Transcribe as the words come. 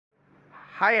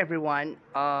Hi everyone.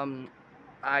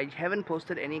 I haven't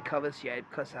posted any covers yet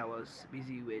because I was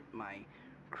busy with my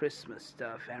Christmas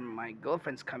stuff, and my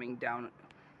girlfriend's coming down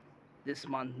this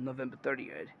month, November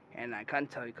 30th, and I can't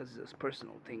tell you because it's a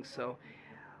personal thing. So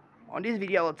on this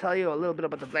video, I will tell you a little bit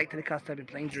about the black Telecaster I've been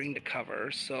playing during the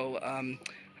cover.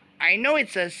 I know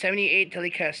it's a 78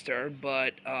 Telecaster,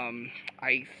 but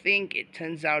I think it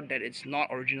turns out that it's not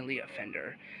originally a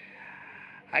Fender.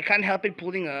 I can't help it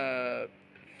putting a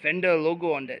Fender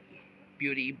logo on that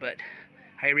beauty, but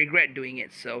I regret doing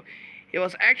it. So it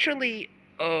was actually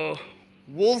a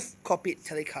wolf copied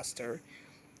Telecaster.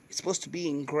 It's supposed to be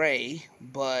in gray,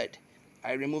 but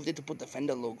I removed it to put the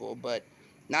Fender logo. But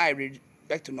now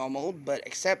back to normal, but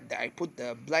except that I put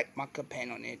the black marker pen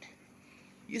on it.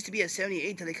 Used to be a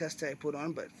 78 Telecaster I put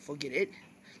on, but forget it.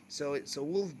 So it's a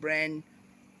Wolf brand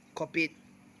copied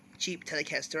cheap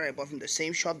Telecaster I bought from the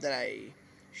same shop that I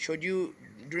showed you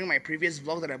during my previous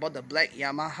vlog, that I bought the black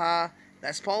Yamaha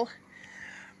Les Paul.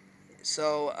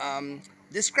 So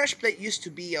this scratch plate used to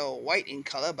be white in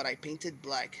color, but I painted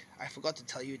black. I forgot to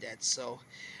tell you that. So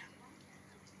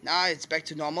now it's back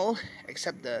to normal,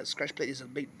 except the scratch plate is a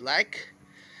bit black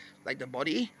like the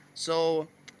body. So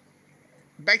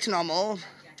back to normal.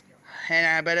 And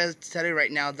I better tell you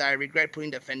right now that I regret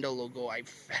putting the Fender logo. I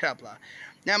fed up lah.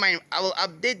 Now I will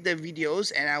update the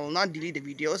videos, and I will not delete the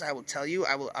videos. I will tell you,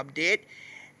 I will update,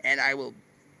 and I will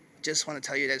just want to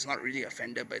tell you that it's not really a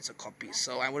Fender, but it's a copy.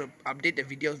 So I will update the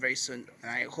videos very soon, and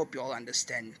I hope you all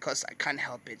understand, because I can't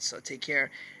help it. So take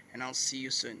care, and I'll see you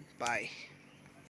soon. Bye.